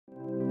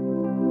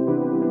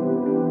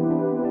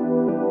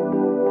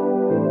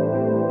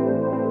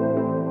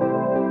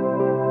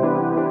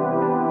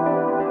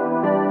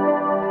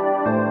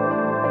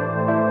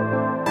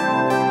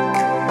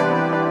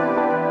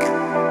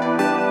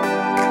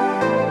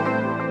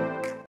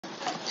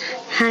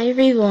Hi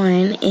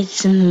everyone,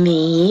 it's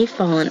me,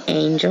 Fallen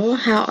Angel.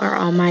 How are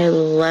all my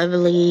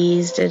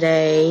lovelies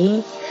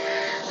today?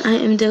 I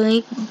am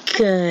doing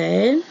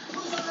good.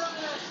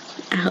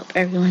 I hope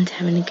everyone's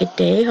having a good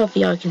day. Hope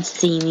y'all can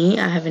see me.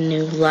 I have a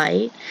new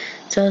light,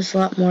 so it's a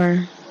lot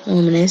more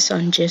luminous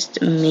on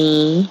just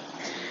me.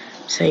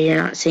 So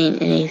you're not seeing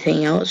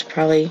anything else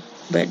probably,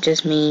 but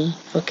just me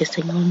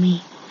focusing on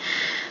me.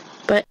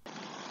 But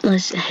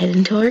let's head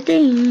into our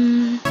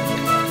game.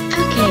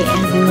 Okay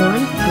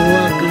everyone,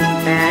 welcome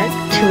back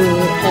to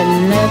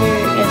another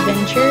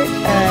adventure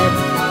of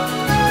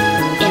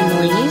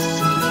Emily's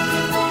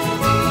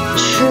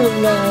True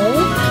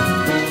Love.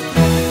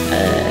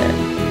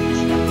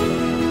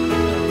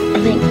 I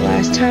think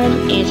last time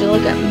Angela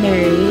got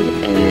married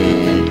and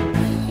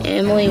then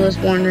Emily was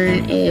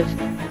wondering if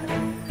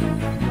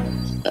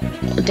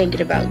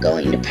thinking about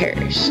going to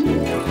Paris. So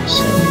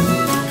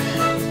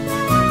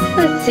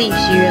let's see if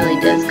she really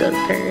does go to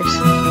Paris.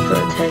 So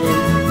let's head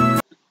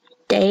in.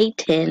 Day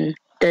 10,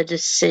 the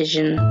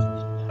decision.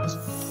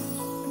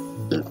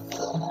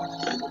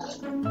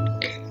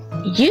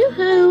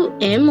 Yoo-hoo,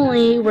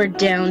 Emily, we're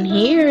down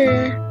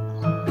here.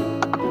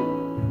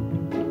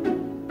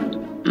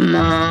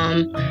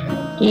 Mom,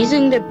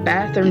 using the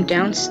bathroom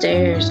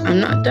downstairs. I'm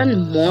not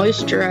done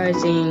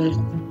moisturizing.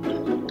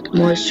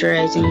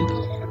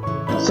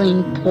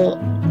 Clean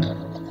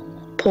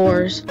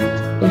pores,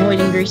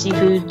 avoiding greasy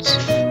foods.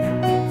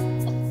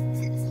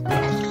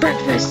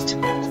 Breakfast.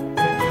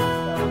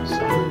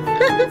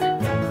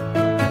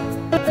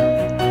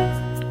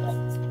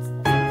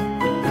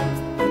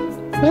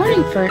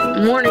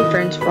 Morning,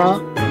 friends,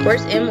 Frog.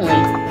 Where's Emily?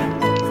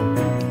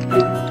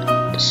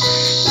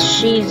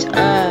 She's,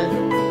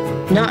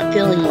 not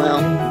feeling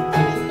well.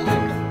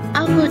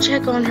 I'll go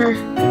check on her.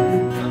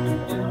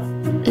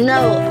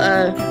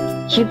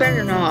 No, you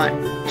better not.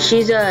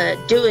 She's,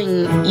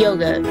 doing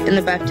yoga in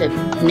the bathtub,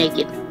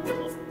 naked.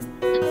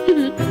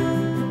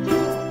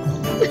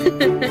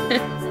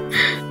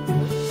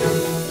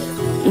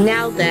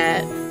 Now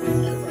that,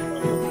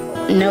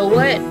 you know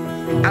what?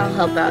 I'll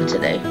help out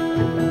today.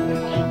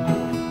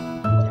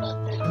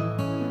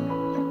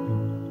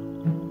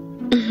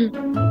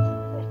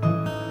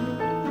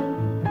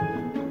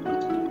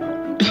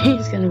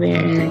 He's gonna be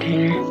an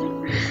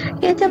entertainer.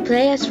 Get to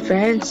play as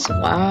friends.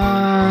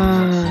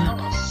 Wow.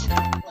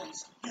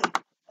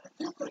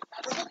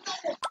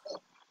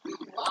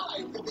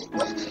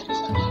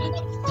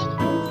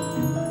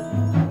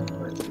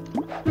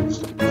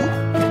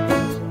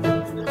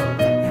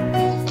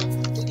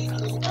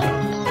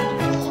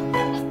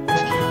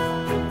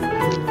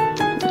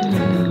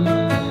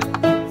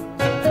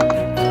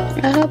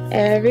 I hope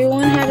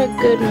everyone had a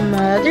good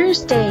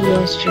Mother's Day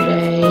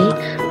yesterday.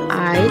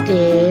 I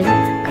did.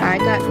 I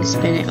got to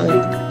spend it with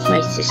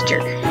my sister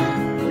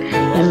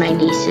and my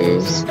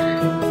nieces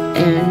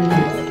and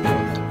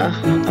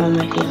all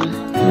my family.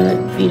 My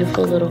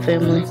beautiful little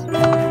family.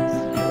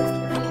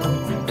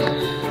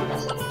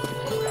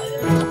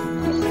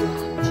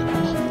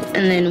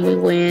 And then we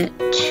went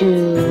to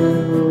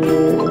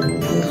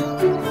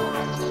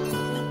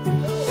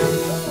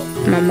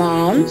my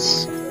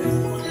mom's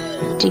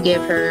to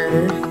give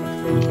her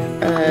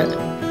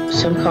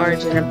some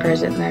cards and a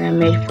present that I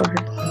made for her.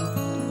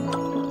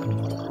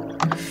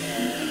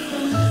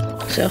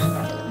 So,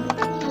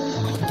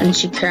 and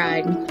she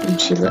cried and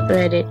she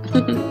read it.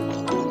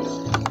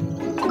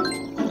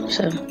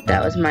 So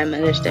that was my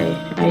Mother's Day.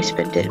 I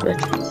spent it with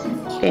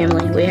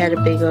family. We had a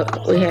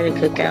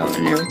cookout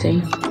and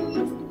everything.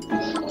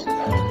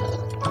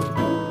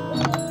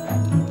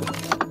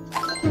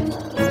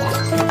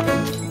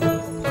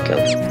 Go.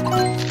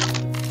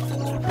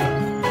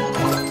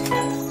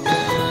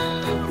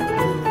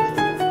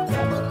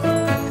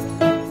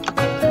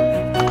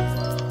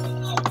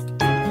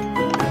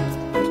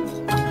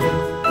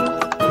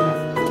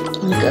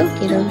 Go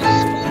kiddos.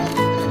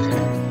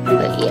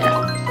 But yeah,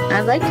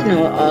 I'd like to know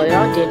what all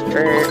y'all did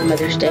for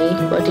Mother's Day.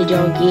 What did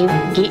y'all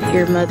get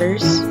your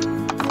mothers?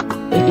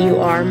 If you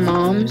are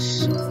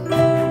moms,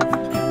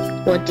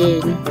 what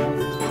did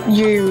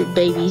your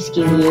babies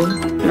give you?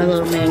 My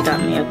little man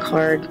got me a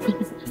card.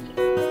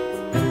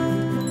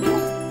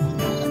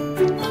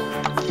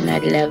 And I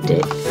loved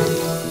it.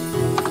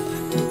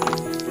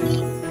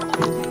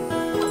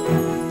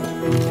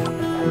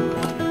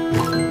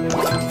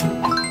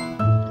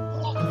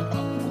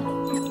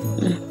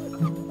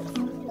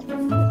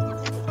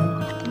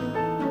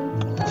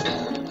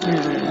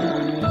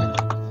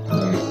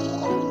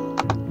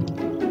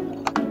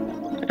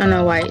 I don't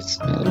know why it's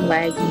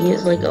laggy.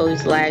 It like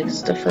always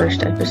lags the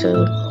first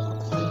episode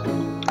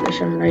for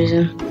some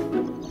reason.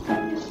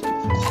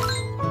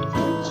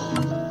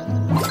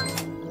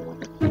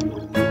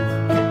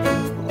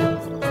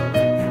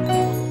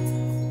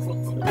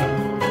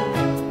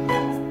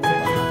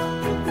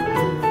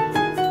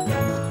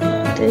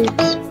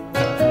 This.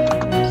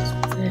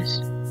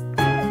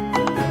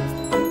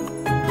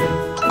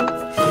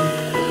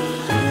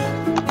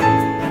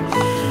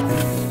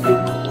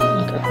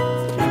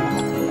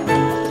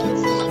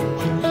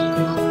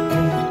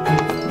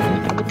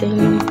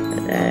 everything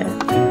that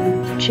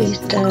cheese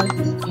stuff.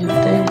 You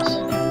know this.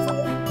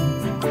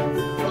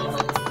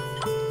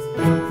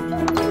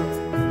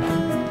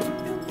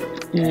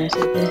 And I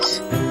see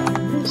this.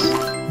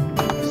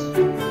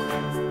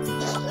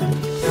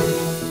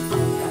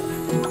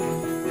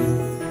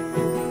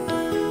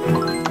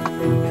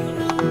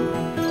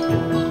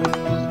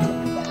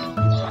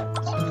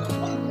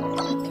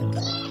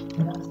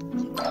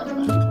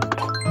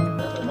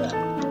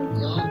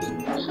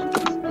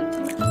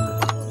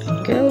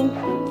 Go.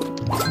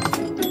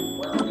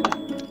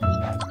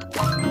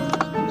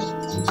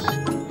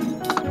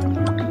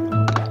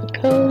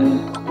 Go.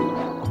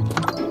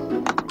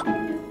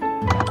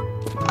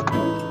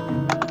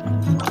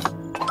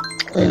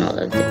 Clean all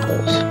of the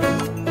clothes.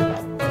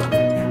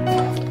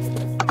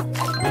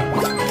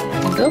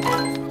 Go.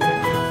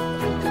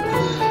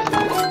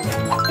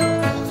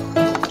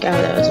 God,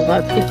 that was a lot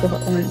of people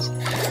at once.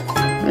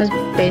 It was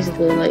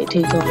basically like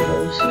 2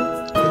 combos.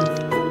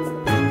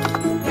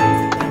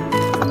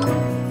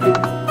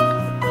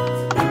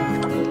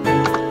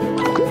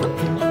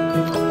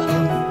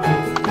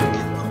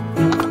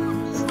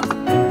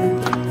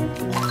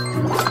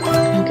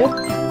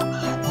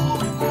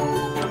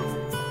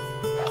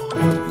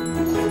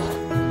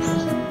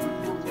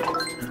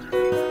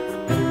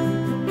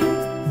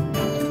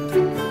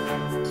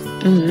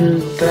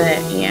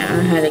 But yeah,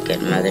 I had a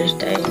good Mother's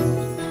Day.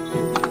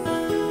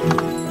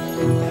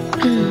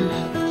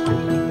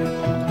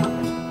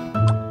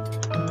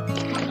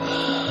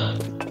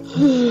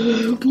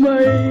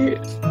 My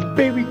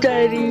baby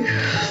daddy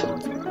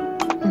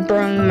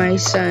brung my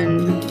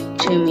son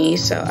to me,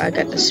 so I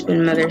got to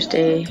spend Mother's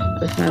Day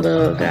with my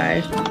little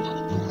guy.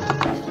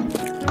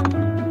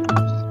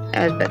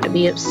 I was about to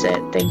be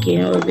upset thinking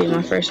it would be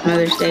my first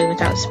Mother's Day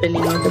without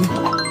spending with him.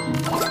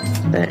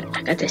 But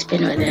I got to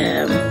spend with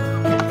him.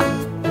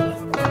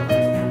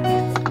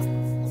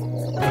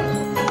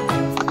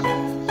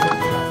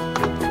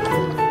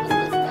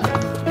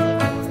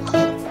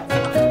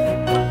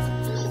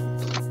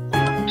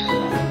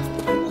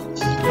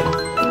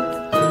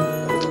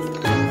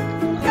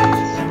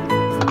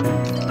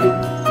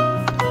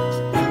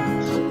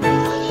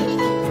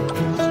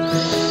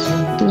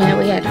 Yeah,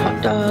 we had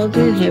hot dogs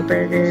and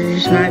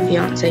hamburgers. My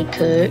fiance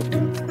cooked,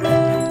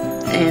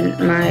 and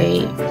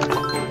my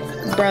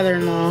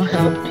brother-in-law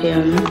helped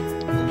him,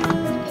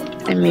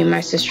 and me and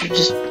my sister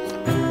just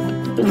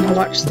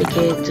watched the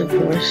kids, of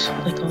course,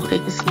 like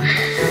always.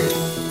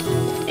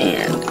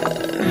 And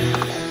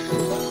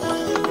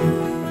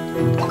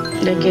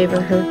they gave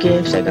her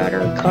gifts. I got her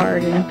a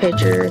card and a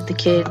picture of the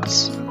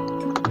kids.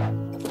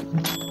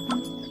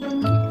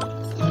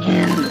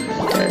 And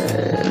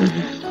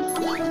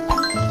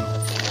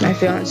my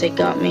fiance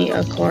got me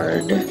a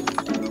card.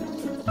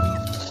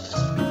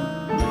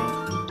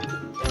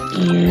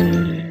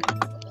 And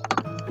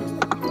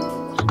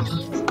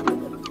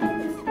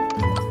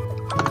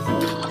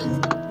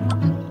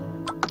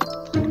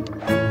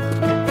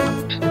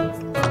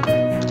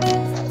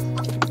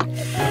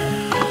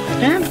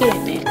I'm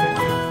getting it.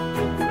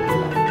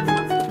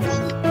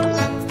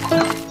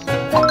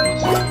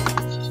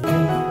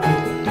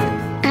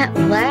 At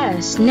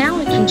last, now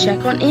I can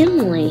check on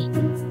Emily.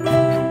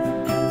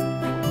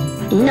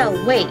 No,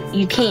 wait,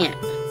 you can't.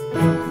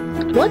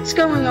 What's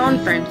going on,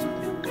 friends?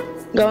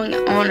 Going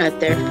on up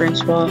there,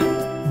 Francois?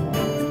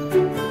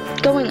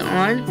 Going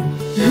on?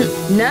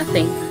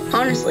 Nothing.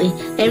 Honestly,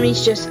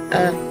 Emily's just,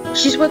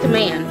 she's with a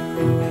man.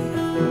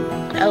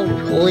 Oh,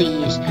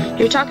 please.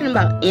 You're talking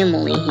about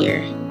Emily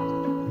here.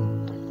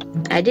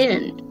 I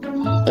didn't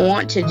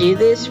want to do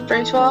this,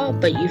 Francois,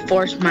 but you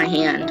forced my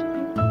hand.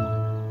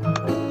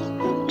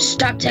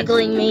 Stop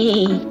tickling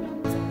me.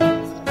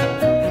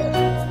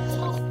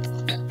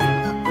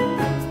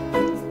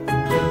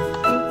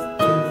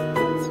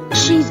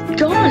 She's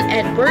gone,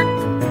 Edward.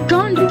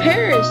 Gone to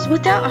Paris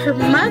without her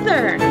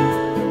mother.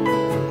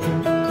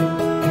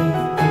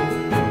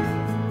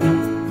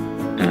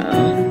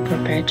 Uh-oh, poor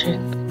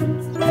Patrick.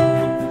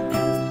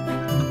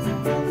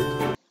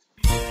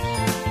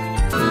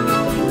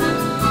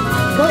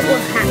 What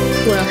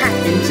will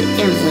happen to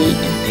Emily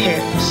in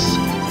Paris?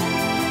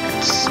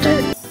 Let's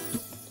start.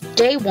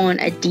 Day 1,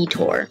 a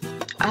detour.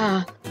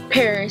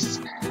 Paris.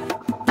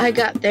 I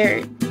got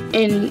there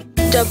in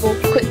double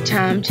quick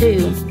time,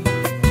 too.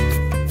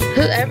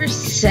 Whoever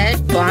said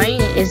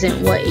flying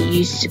isn't what it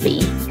used to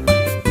be.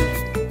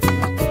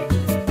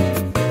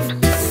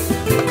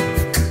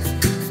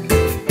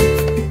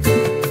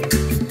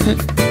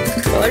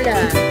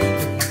 Hola.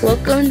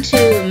 Welcome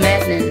to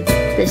Madrid,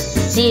 the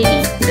city,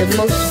 the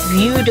most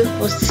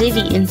beautiful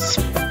city in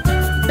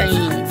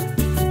Spain.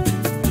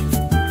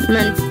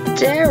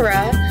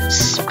 Madeira,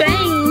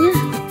 Spain.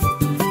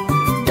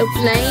 The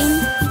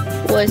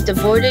plane was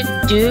diverted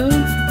due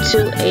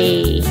to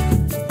a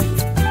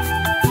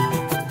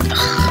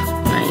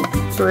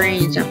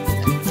brains.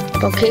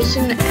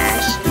 Vocation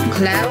ash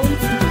cloud.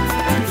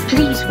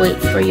 Please wait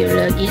for your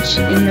luggage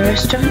in the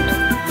restaurant.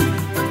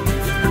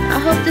 I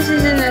hope this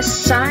isn't a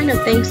sign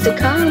of things to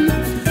come.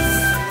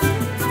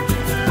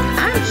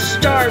 I'm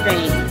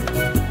starving.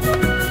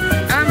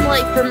 I'm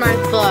late for my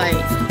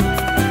flight.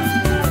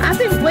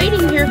 been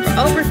waiting here for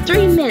over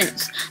 3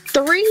 minutes.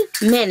 3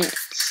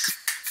 minutes.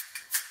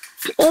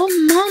 Oh,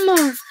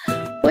 Mama.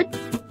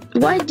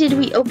 Why did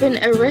we open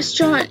a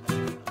restaurant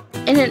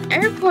in an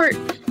airport?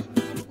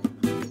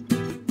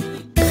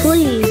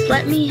 Please,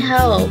 let me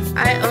help.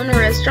 I own a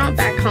restaurant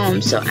back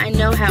home, so I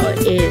know how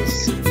it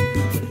is.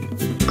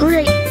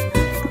 Great.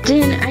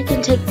 Then I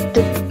can take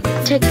the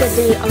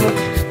day off.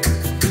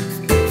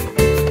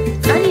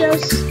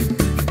 Adios.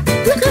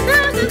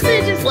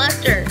 They just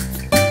left her.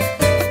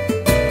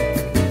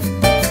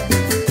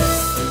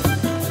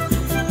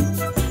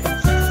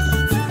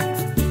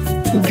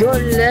 Your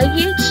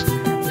luggage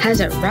has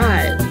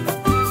arrived.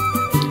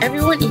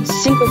 Everyone in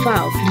single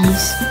file,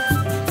 please.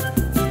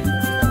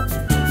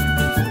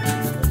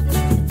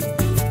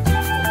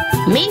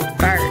 Me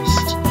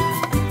first.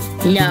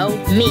 No,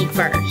 me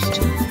first.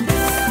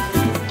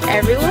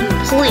 Everyone,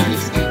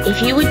 please,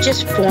 if you would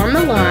just form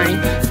a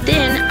line,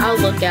 then I'll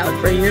look out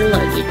for your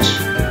luggage.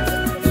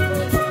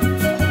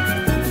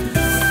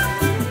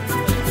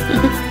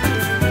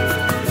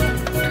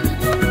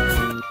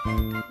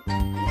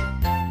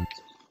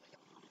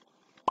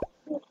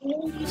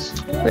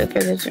 Wait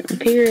for the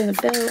computer and the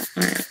bell.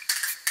 Alright.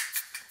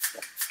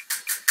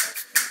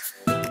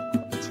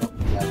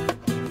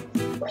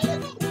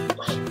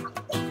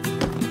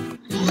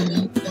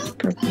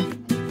 Purple.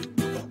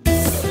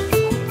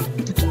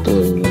 It's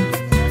blue.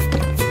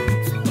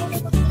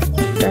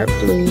 Dark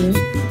blue.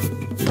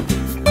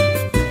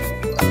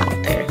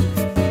 There.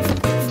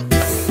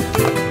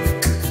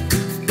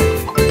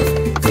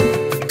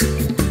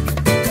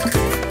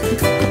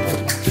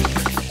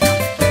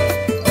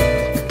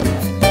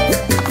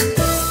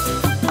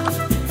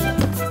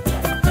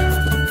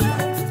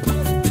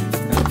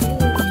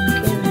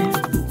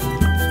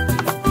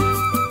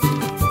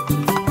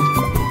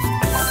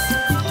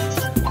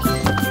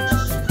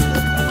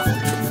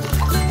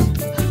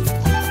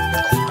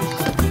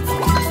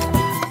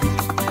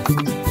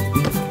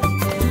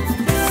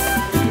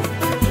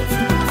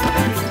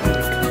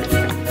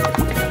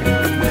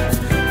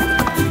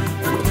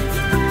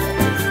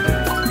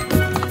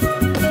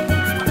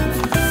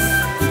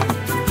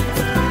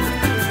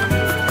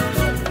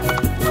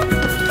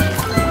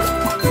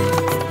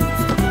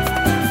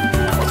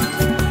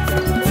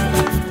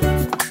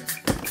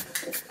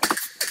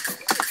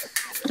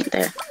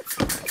 There.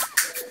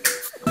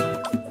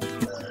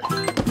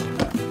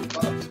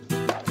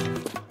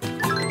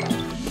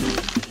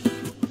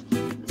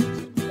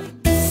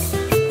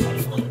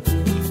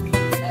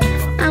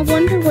 I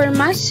wonder where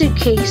my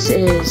suitcase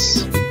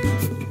is.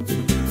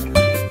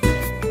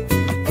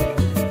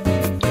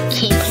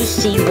 Can't you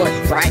see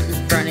what's right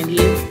in front of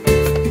you?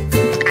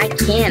 I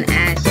can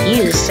ask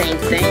you the same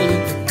thing.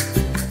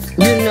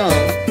 You know,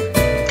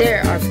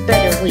 there are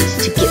better ways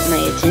to get my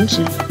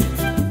attention.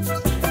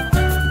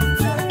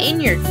 In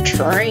your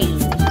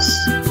dreams.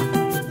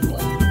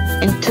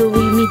 Until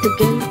we meet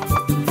again.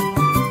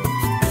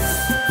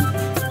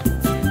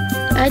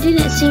 I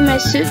didn't see my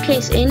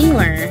suitcase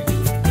anywhere.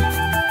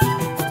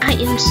 I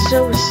am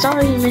so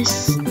sorry,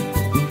 miss.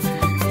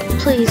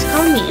 Please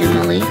call me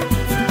Emily.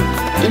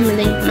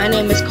 Emily, my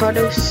name is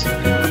Cardos.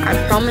 I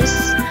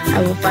promise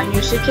I will find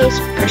your suitcase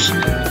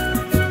personally.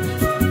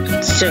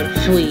 So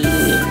sweet.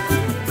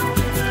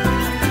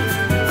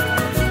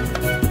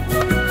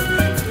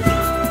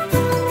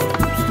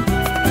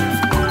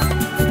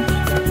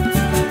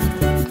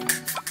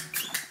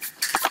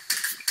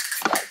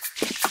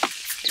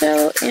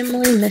 So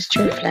Emily missed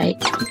her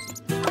flight.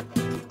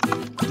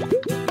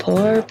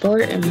 Poor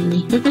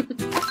Emily.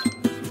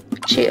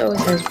 She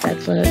always has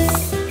bad luck.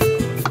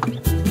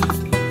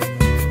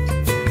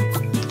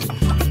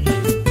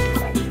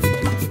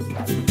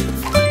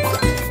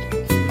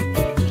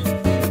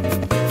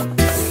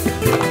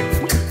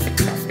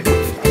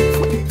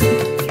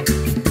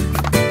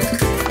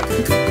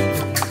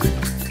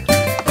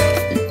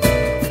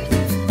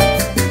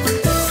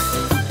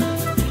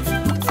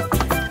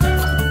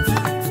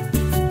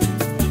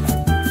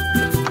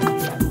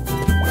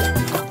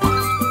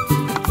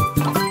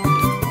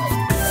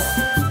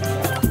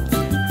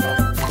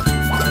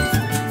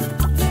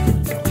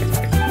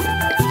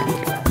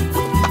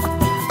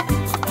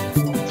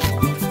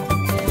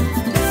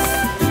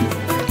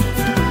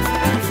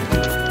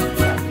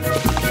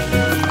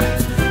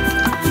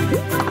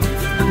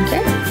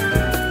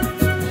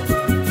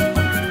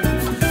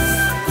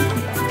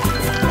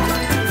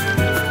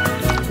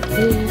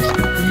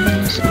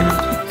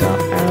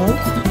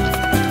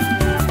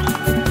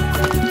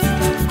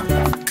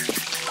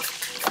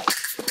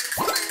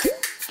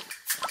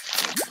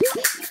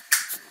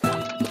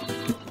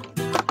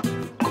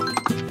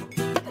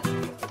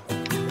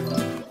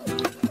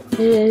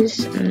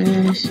 This and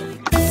this,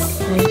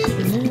 this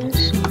and this.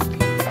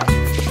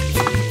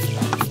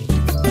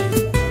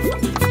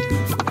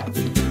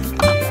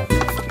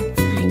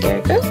 And there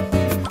we go.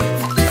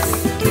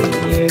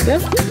 There we go.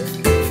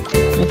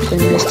 Open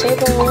this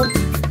table.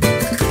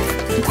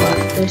 Got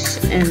this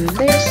and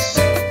this.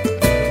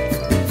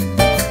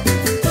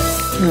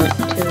 Not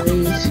two of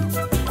these.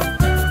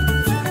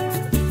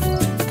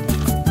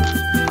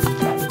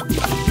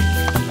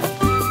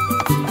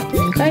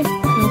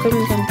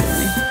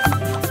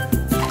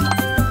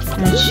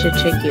 should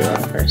check you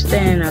out first,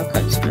 then I'll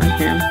cut some of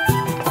him.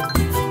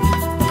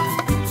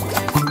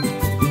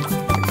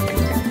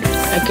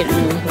 I can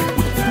only hold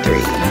 3.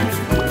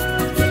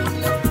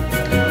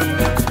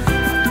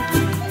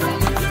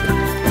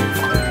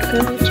 Go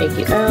check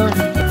you out.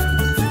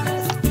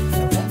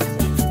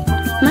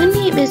 My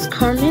name is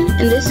Carmen,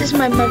 and this is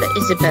my mother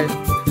Isabel.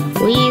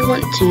 We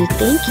want to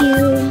thank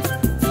you.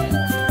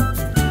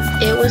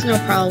 It was no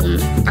problem.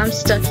 I'm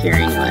stuck here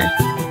anyway.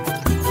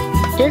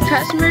 Your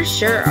customers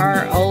sure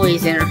are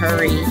always in a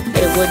hurry,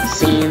 it would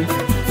seem.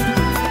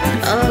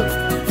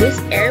 This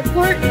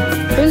airport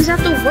brings out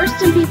the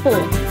worst in people.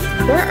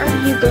 Where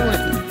are you going?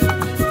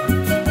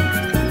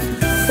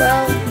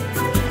 Well,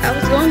 I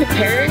was going to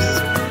Paris,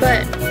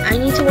 but I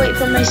need to wait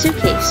for my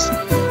suitcase.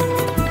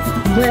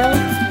 Well,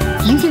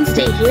 you can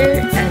stay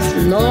here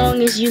as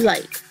long as you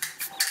like.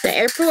 The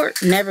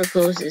airport never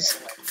closes.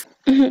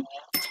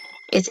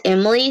 It's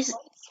Emily's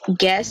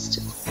guest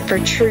for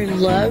true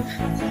love.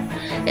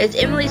 Is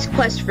Emily's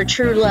quest for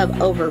true love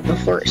over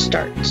before it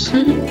starts?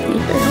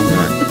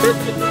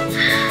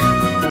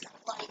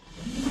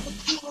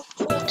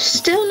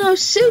 Still no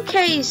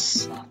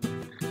suitcase.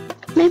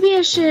 Maybe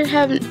I should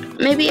have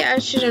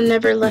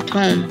never left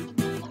home.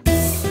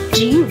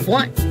 Do you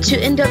want to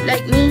end up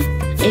like me,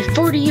 a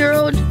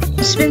 40-year-old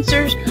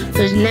Spencer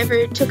who's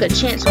never took a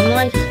chance on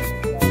life?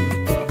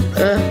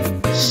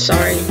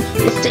 Sorry.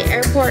 It's the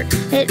airport.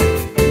 It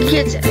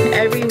gets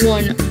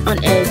everyone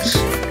on edge,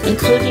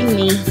 including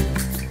me.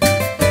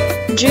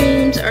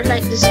 Dreams are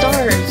like the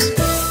stars.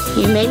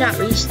 You may not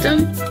reach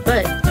them,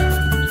 but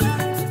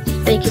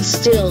they can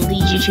still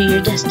lead you to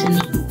your destiny.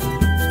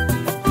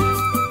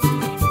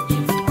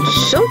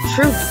 So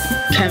true,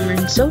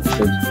 Cameron, so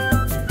true.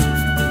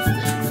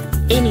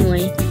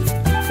 Anyway,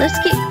 let's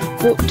get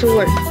to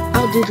work.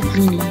 I'll do the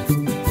cleaning.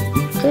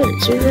 Good,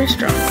 it's your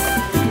restaurant.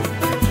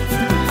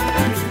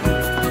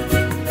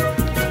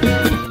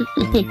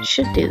 You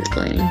should do the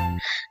cleaning.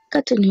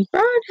 Got the new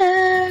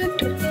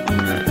product. I'm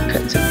gonna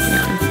cut some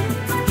down.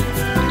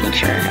 Make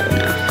sure I have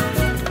enough.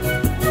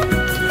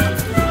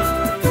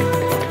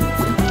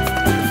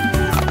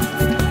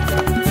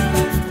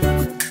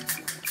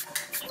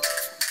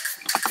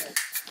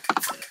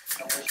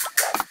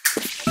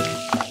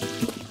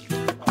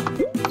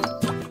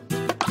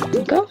 There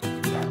we go.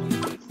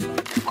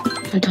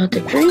 I bought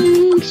the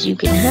drinks. You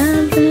can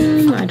have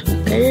them. I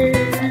don't care.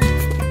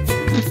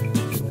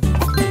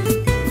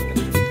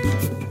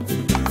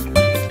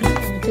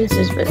 This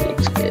is what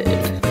looks good. There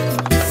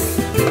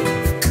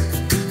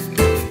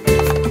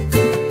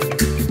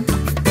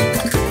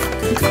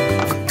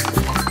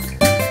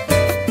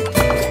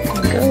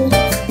we go.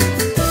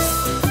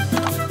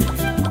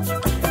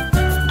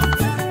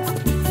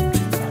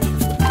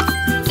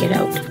 Get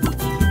out.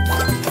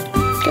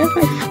 Get off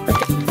my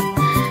foot.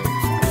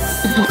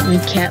 My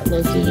cat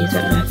Loki is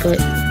at my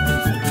foot.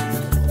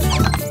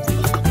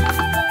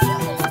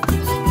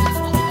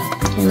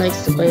 He likes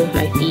to play with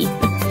my feet.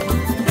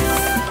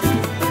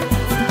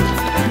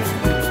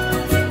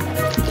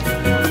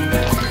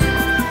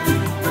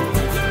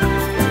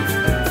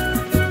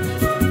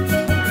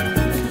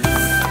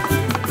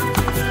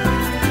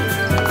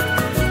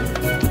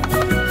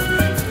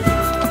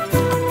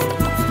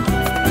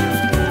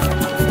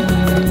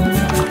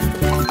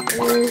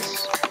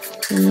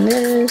 And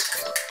this.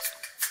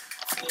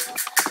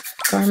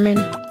 Carmen.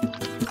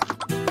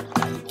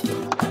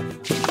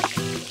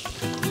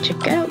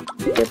 Check out.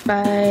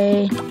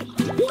 Goodbye.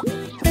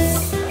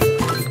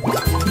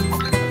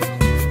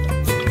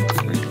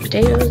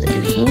 Potatoes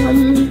and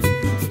ham.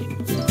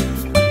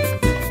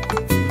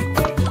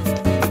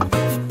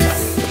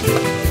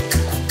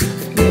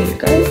 There you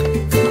go.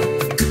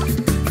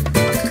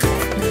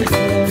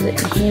 Potatoes and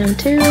ham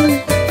too.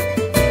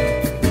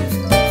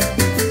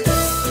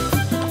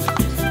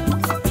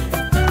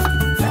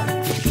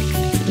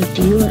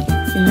 Do you want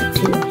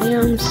 2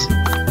 hams?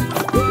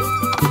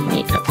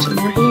 Make up some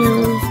more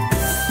ham.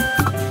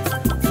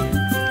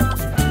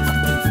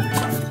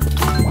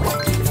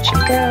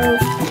 Check out.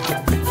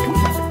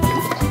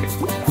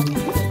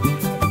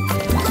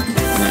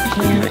 Want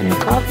ham and a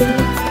coffee.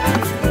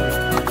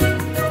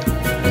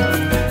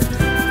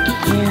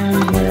 Ham,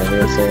 whatever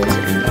this is,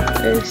 and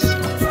this.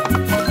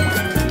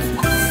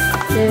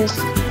 This.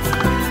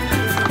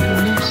 And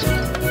this.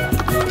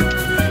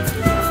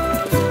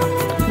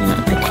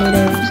 Want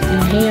potatoes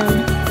and ham.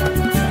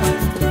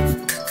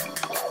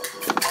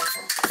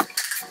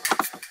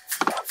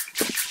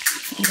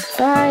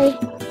 Bye.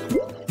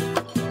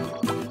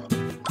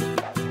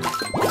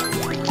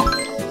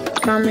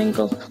 Carmen,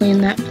 go clean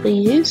that,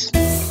 please.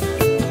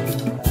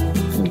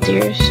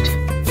 Dearest.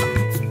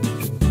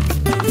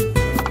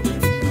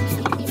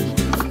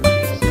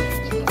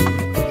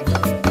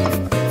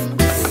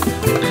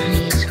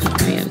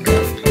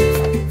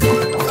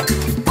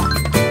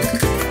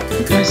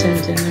 My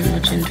son's in there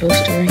watching Toy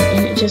Story,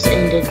 and it just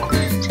ended.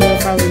 So you'll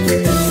probably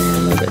hear him a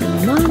little bit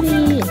more.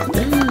 Mommy, it's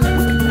done.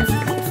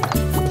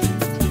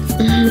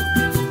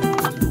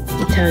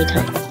 That's how he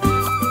talks.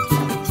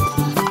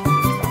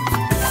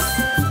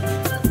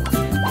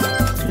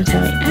 That's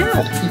how he,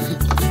 ow!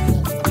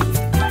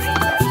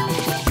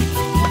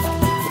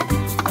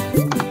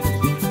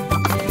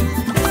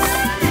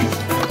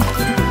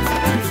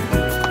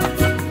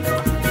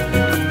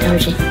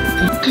 allergy.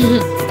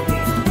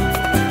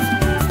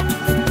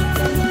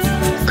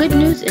 Good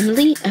news,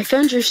 Emily. I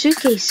found your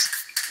suitcase.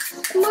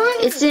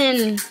 It's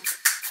in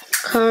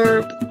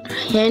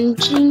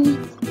Carpenting.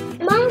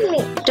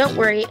 Mommy. Don't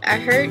worry, I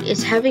heard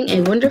it's having a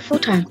wonderful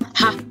time.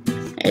 Ha!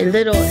 A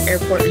little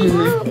airport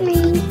humor.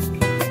 Mommy.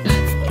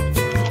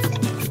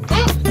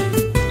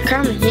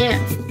 Come here.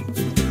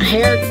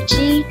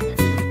 Hairchi,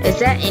 is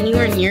that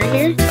anywhere near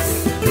here?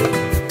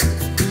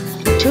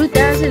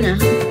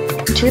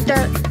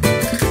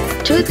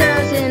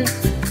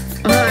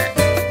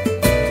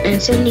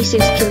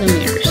 2,076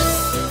 kilometers.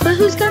 But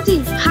who's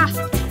counting? Ha!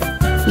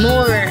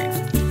 More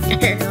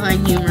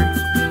airline humor.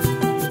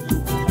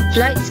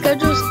 Flight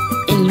schedules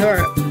in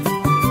Europe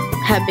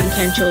have been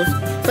cancelled,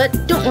 but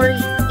don't worry,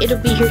 it'll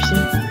be here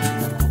soon.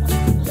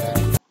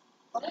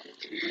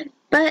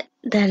 But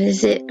that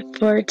is it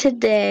for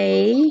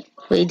today.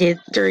 We did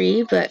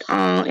 3, but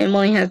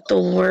Emily has the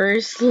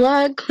worst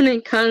luck when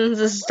it comes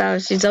to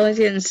stuff. She's always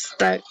getting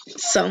stuck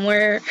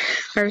somewhere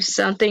or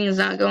something is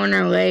not going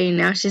her way.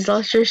 Now she's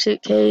lost her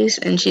suitcase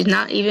and she's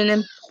not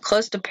even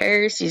close to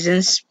Paris. She's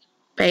in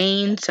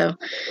Spain, so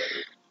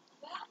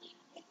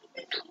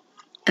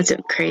that's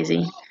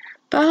crazy.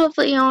 But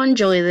hopefully y'all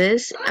enjoy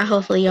this.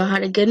 Hopefully y'all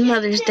had a good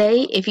Mother's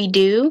Day. If you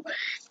do,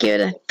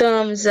 give it a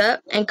thumbs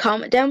up and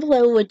comment down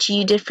below what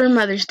you did for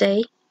Mother's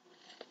Day.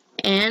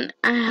 And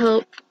I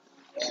hope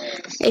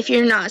if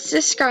you're not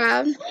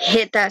subscribed,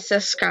 hit that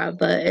subscribe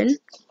button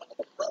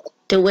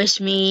to wish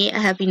me a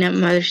happy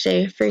Mother's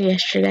Day for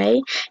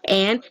yesterday.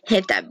 And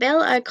hit that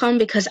bell icon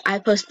because I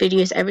post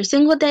videos every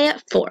single day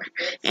at 4.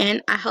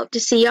 And I hope to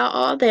see y'all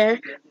all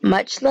there.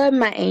 Much love,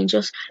 my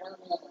angels.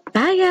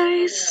 Bye,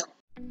 guys.